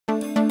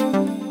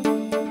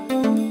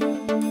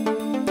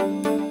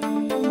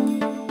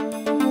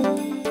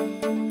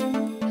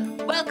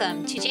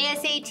Welcome to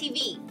JSA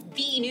TV,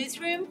 the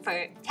newsroom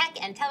for tech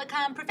and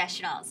telecom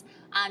professionals.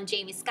 I'm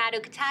Jamie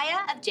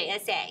Scotto-Kataya of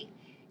JSA.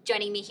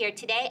 Joining me here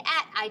today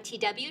at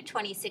ITW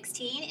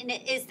 2016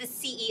 is the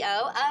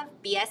CEO of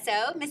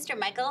BSO, Mr.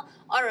 Michael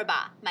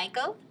Oraba.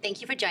 Michael,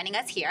 thank you for joining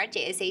us here at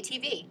JSA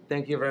TV.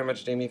 Thank you very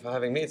much, Jamie, for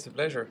having me. It's a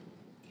pleasure.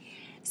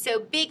 So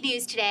big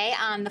news today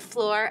on the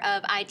floor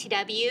of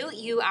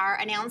ITW. You are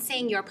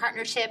announcing your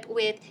partnership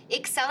with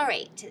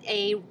IXcellerate,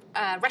 a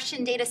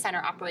Russian data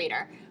center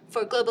operator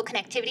for global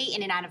connectivity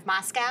in and out of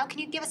Moscow. Can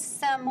you give us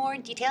some more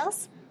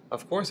details?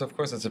 Of course,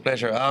 it's a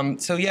pleasure.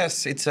 So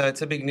yes, it's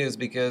a big news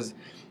because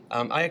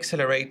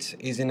IXcellerate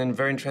is in a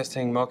very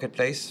interesting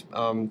marketplace.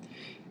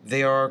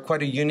 They are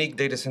quite a unique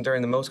data center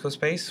in the Moscow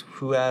space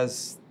who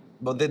has,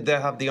 well, they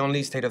have the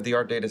only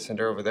state-of-the-art data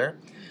center over there.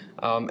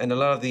 And a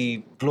lot of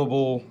the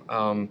global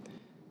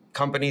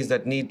companies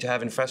that need to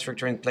have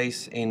infrastructure in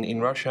place in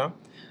Russia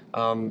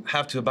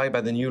have to abide by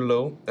the new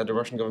law that the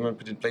Russian government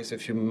put in place a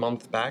few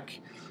months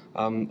back,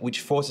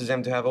 which forces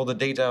them to have all the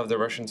data of the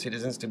Russian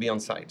citizens to be on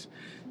site.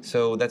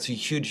 So that's a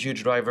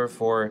huge driver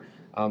for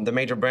the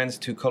major brands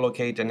to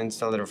collocate and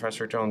install their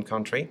infrastructure on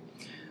country.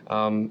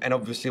 And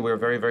obviously we're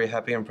very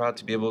happy and proud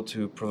to be able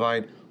to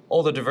provide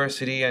all the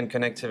diversity and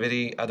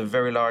connectivity at a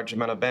very large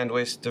amount of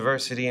bandwidth,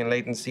 diversity and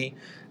latency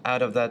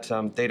out of that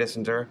data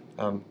center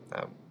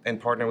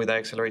and partner with the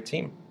IXcellerate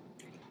team.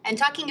 And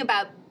talking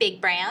about big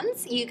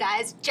brands, you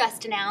guys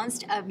just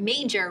announced a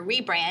major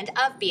rebrand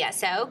of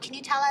BSO. Can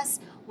you tell us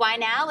why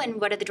now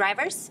and what are the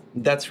drivers?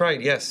 That's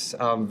right, yes.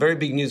 Very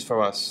big news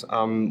for us.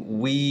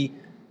 We,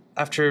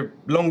 after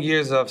long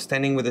years of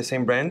standing with the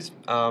same brand,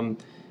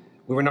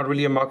 we were not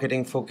really a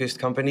marketing-focused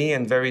company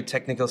and very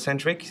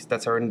technical-centric.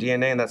 That's our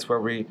DNA, and that's where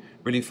we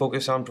really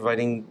focus on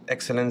providing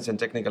excellence and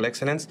technical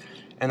excellence.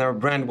 And our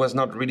brand was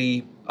not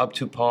really up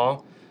to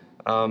par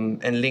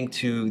and linked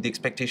to the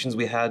expectations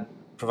we had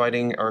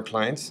providing our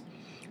clients.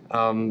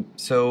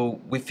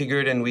 So we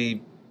figured and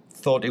we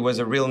thought it was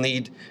a real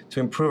need to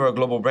improve our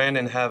global brand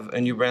and have a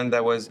new brand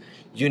that was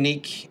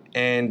unique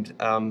and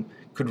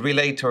could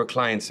relate to our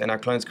clients, and our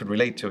clients could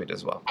relate to it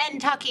as well. And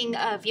talking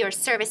of your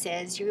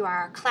services, you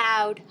are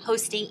cloud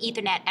hosting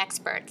Ethernet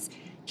experts.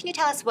 Can you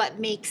tell us what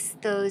makes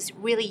those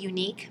really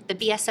unique, the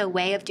BSO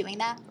way of doing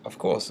that? Of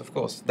course.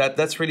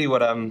 That's really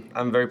what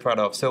I'm very proud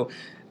of. So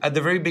at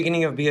the very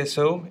beginning of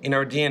BSO, in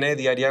our DNA,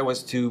 the idea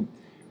was to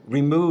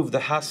remove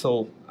the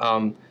hassle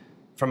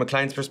from a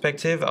client's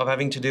perspective of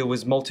having to deal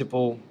with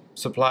multiple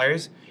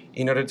suppliers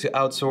in order to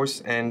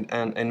outsource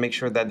and make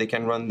sure that they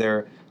can run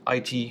their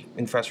IT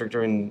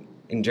infrastructure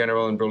in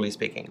general and broadly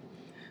speaking.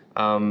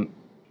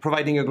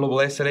 Providing a global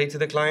SLA to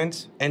the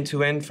client,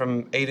 end-to-end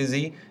from A to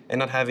Z, and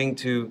not having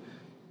to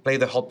play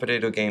the hot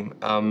potato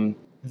game.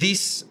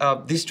 This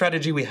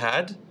strategy we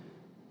had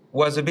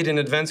was a bit in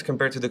advance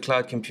compared to the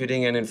cloud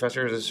computing and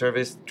infrastructure as a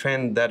service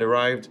trend that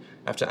arrived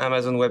after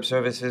Amazon Web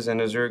Services and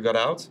Azure got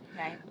out.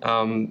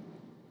 Right.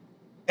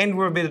 And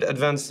we're a bit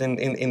advanced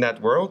in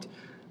that world.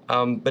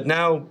 But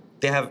now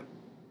they have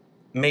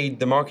made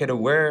the market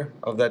aware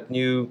of that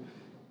new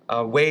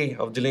way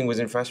of dealing with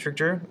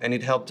infrastructure, and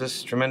it helped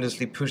us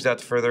tremendously push that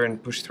further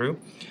and push through.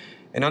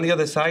 And on the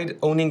other side,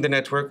 owning the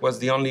network was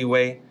the only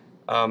way,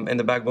 and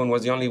the backbone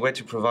was the only way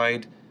to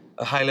provide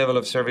a high level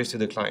of service to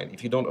the client.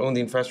 If you don't own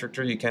the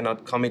infrastructure, you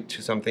cannot commit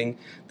to something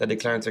that the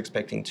client's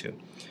expecting to.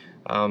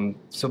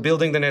 So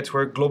building the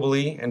network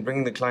globally and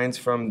bringing the clients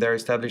from their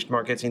established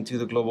markets into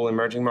the global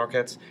emerging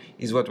markets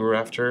is what we're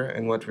after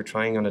and what we're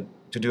trying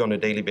to do on a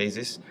daily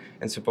basis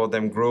and support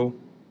them grow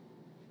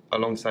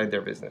alongside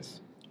their business.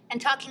 And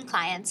talking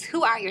clients,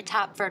 who are your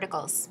top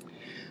verticals?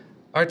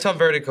 Our top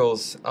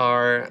verticals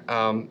are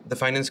the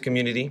finance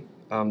community.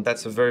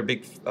 That's a very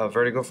big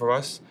vertical for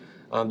us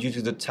due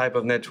to the type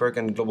of network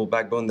and global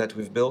backbone that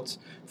we've built,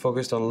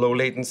 focused on low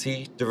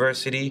latency,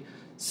 diversity,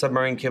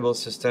 submarine cable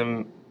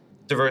system,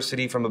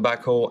 diversity from a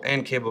backhaul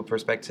and cable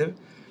perspective.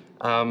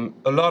 A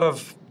lot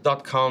of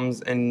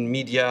 .coms and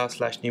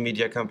media/new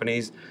media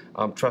companies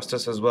trust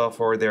us as well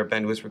for their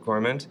bandwidth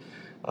requirement.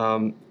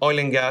 Oil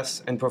and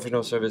gas and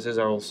professional services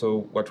are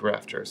also what we're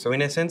after. So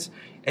in essence,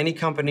 any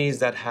companies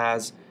that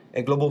has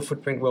a global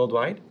footprint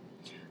worldwide,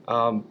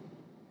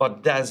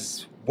 but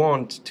does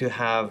want to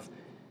have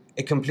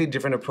a complete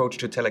different approach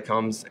to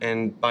telecoms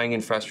and buying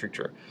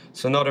infrastructure.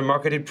 So not a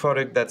marketed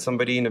product that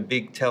somebody in a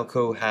big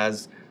telco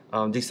has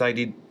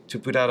decided to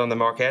put out on the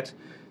market,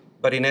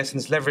 but in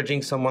essence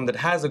leveraging someone that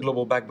has a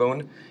global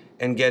backbone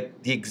and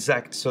get the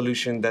exact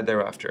solution that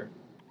they're after.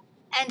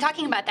 And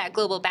talking about that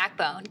global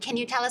backbone, can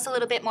you tell us a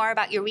little bit more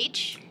about your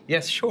reach?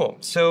 Yes, sure.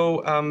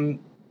 So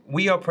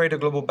we operate a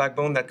global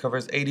backbone that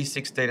covers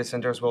 86 data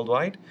centers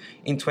worldwide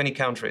in 20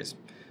 countries.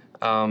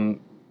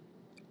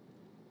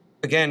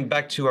 Again,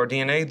 back to our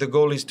DNA, the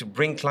goal is to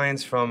bring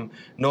clients from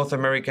North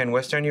America and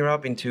Western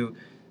Europe into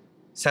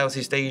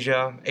Southeast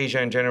Asia,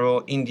 Asia in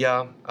general,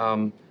 India,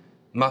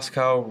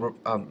 Russia,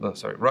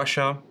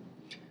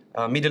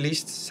 Middle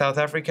East, South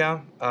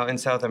Africa, and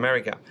South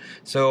America.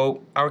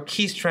 So our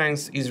key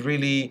strength is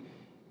really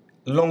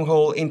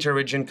long-haul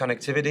inter-region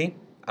connectivity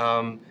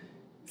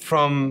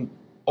from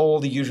all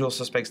the usual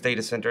suspects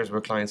data centers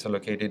where clients are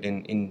located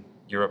in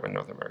Europe and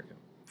North America.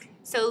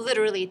 So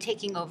literally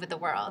taking over the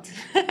world.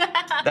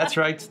 That's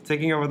right,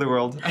 taking over the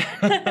world.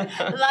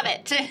 Love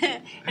it.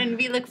 And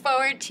we look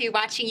forward to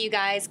watching you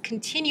guys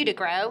continue to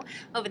grow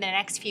over the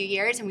next few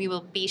years, and we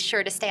will be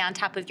sure to stay on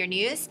top of your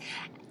news.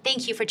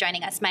 Thank you for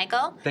joining us,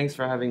 Michael. Thanks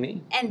for having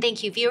me. And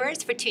thank you,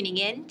 viewers, for tuning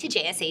in to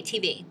JSA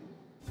TV.